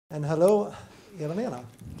And hello, Evalena.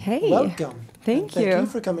 Hey. Welcome. Thank you. you. Thank you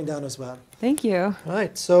for coming down as well. Thank you.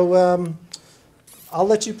 Right, so I'll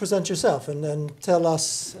let you present yourself and then tell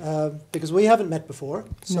us, because we haven't met before,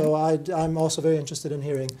 so I'm also very interested in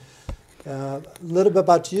hearing a little bit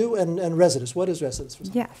about you and Residus. What is Residus?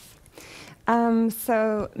 Yes.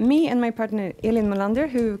 So me and my partner Elin Molander,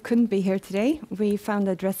 who couldn't be here today, we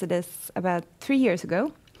founded Residus about 3 years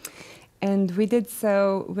ago. And we did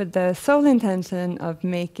so with the sole intention of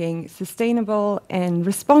making sustainable and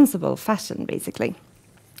responsible fashion, basically.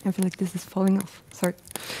 I feel like this is falling off, sorry.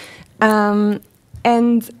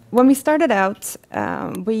 And when we started out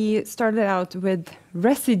with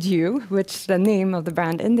residue, which the name of the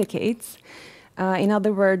brand indicates. In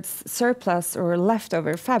other words, surplus or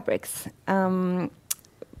leftover fabrics.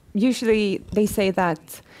 Usually they say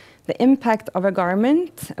that the impact of a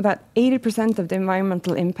garment, about 80% of the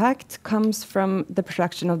environmental impact comes from the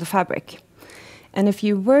production of the fabric. And if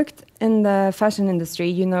you worked in the fashion industry,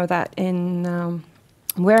 you know that in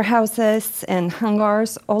warehouses and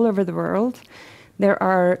hangars all over the world, there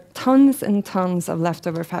are tons and tons of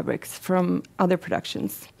leftover fabrics from other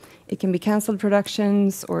productions. It can be cancelled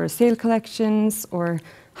productions or sale collections or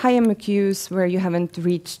high MOQs where you haven't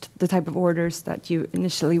reached the type of orders that you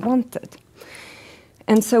initially wanted.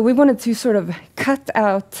 And so we wanted to sort of cut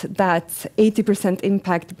out that 80%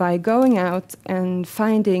 impact by going out and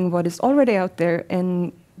finding what is already out there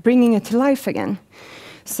and bringing it to life again.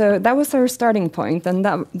 So that was our starting point, and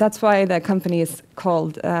that's why the company is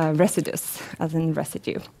called Residus, as in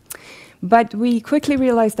residue. But we quickly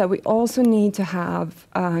realized that we also need to have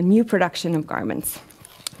a new production of garments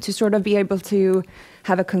to sort of be able to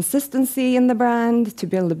have a consistency in the brand, to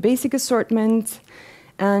build a basic assortment.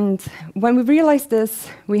 And when we realized this,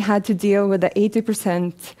 we had to deal with the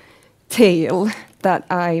 80% tail that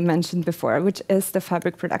I mentioned before, which is the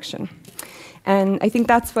fabric production. And I think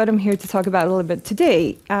that's what I'm here to talk about a little bit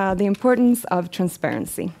today, the importance of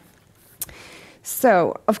transparency.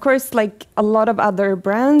 So, of course, like a lot of other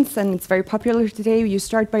brands, and it's very popular today, you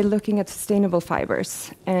start by looking at sustainable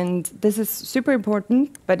fibers. And this is super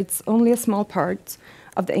important, but it's only a small part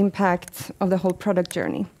of the impact of the whole product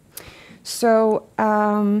journey. So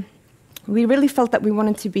we really felt that we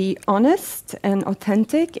wanted to be honest and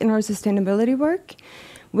authentic in our sustainability work,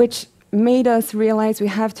 which made us realize we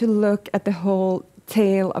have to look at the whole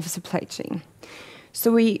tail of supply chain.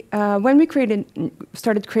 So when we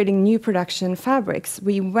started creating new production fabrics,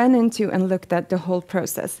 we went into and looked at the whole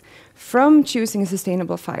process, from choosing a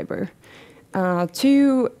sustainable fiber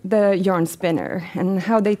to the yarn spinner and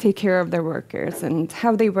how they take care of their workers and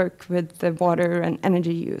how they work with the water and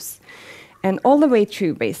energy use, and all the way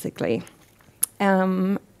through, basically.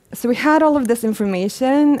 So we had all of this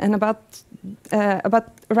information, and about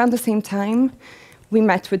around the same time, we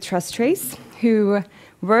met with Trace, who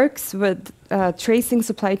works with tracing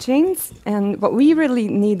supply chains. And what we really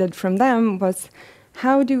needed from them was,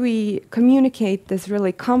 how do we communicate this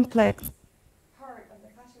really complex part of the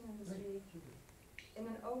fashion industry in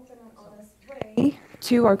an open and honest way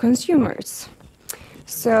to our consumers?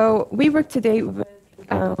 So we work today with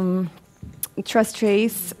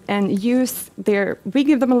Trace and we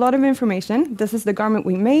give them a lot of information. This is the garment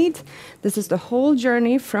we made. This is the whole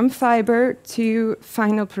journey from fiber to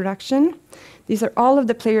final production. These are all of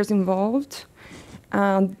the players involved.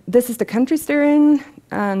 This is the countries they're in,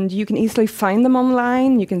 and you can easily find them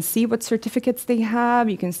online. You can see what certificates they have.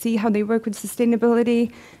 You can see how they work with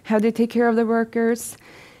sustainability, how they take care of their workers.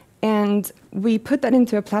 And we put that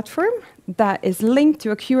into a platform that is linked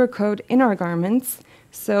to a QR code in our garments.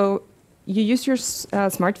 So you use your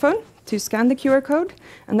smartphone to scan the QR code,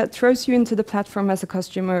 and that throws you into the platform as a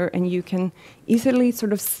customer, and you can easily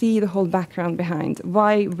sort of see the whole background behind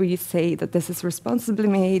why we say that this is responsibly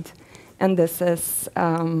made and this is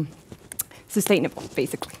sustainable,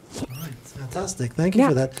 basically. All right, fantastic. Thank you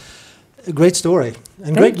for that. A great story,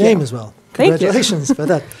 and great name as well. Congratulations for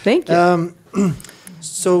that. Thank you.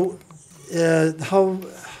 So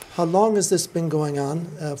how long has this been going on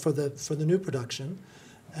for the new production?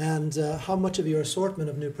 And how much of your assortment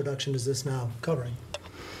of new production is this now covering?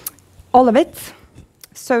 All of it.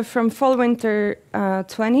 So from fall/winter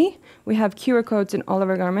 20, we have QR codes in all of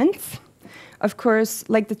our garments. Of course,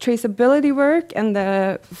 like the traceability work and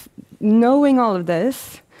the knowing all of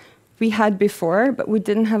this, we had before, but we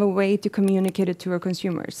didn't have a way to communicate it to our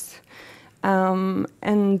consumers.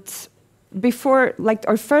 And before, like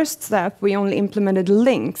our first step, we only implemented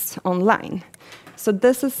links online. So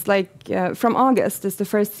this is like, from August is the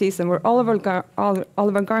first season where all of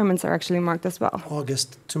our garments are actually marked as well.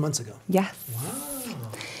 August, 2 months ago. Yes.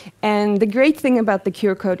 Wow. And the great thing about the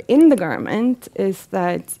QR code in the garment is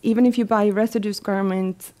that even if you buy a Residus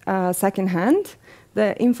garment secondhand,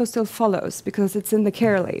 the info still follows because it's in the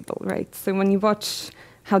care label, right? So when you watch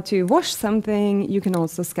how to wash something, you can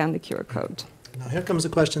also scan the QR code. Now here comes a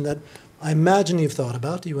question that I imagine you've thought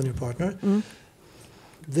about, you and your partner.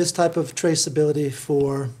 This type of traceability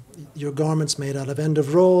for your garments made out of end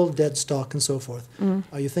of roll, dead stock, and so forth.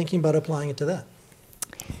 Are you thinking about applying it to that?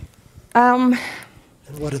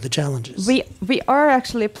 And what are the challenges? We are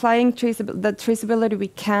actually applying the traceability we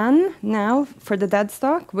can now for the dead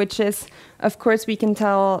stock, which is, of course, we can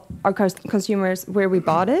tell our consumers where we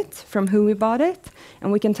bought it, from who we bought it,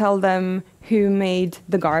 and we can tell them who made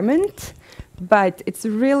the garment. But it's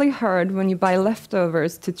really hard when you buy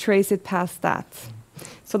leftovers to trace it past that.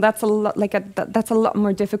 So that's a lot that's a lot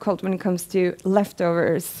more difficult when it comes to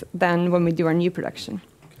leftovers than when we do our new production.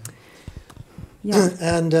 Okay. Yeah.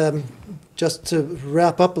 And just to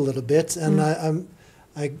wrap up a little bit, and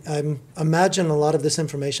I imagine a lot of this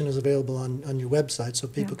information is available on your website, so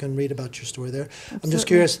people can read about your story there. Absolutely. I'm just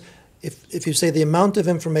curious, if you say the amount of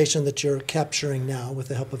information that you're capturing now with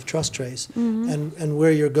the help of TrustTrace and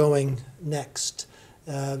where you're going next,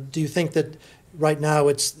 do you think that right now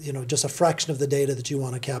it's just a fraction of the data that you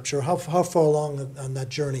want to capture? How far along on that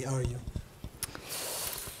journey are you?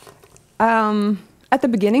 At the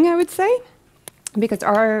beginning, I would say, because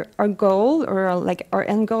our goal, or our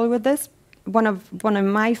end goal with this, one of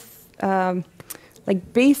my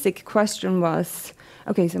basic question was,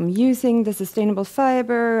 okay, so I'm using the sustainable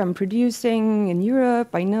fiber, I'm producing in Europe,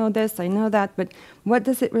 I know this, I know that, but what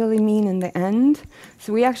does it really mean in the end?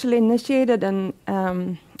 So we actually initiated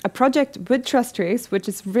a project with TrustTrace, which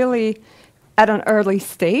is really at an early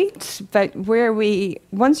stage, but where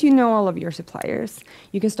once you know all of your suppliers,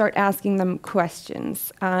 you can start asking them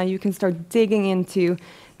questions. You can start digging into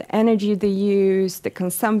the energy they use, the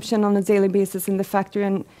consumption on a daily basis in the factory,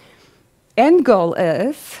 and end goal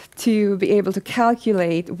is to be able to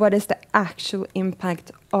calculate what is the actual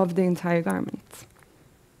impact of the entire garment.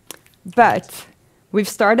 But we've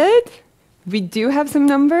started. We do have some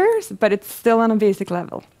numbers, but it's still on a basic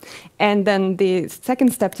level. And then the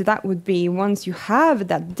second step to that would be, once you have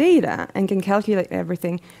that data and can calculate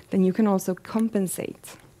everything, then you can also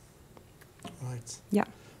compensate. Right. Yeah.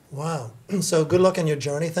 Wow. So good luck on your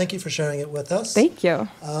journey. Thank you for sharing it with us. Thank you.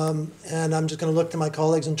 And I'm just going to look to my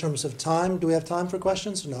colleagues in terms of time. Do we have time for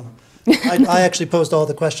questions? No. I actually posed all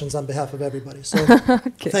the questions on behalf of everybody. So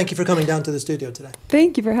Thank you for coming down to the studio today.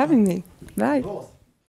 Thank you for having me. Bye. Cool.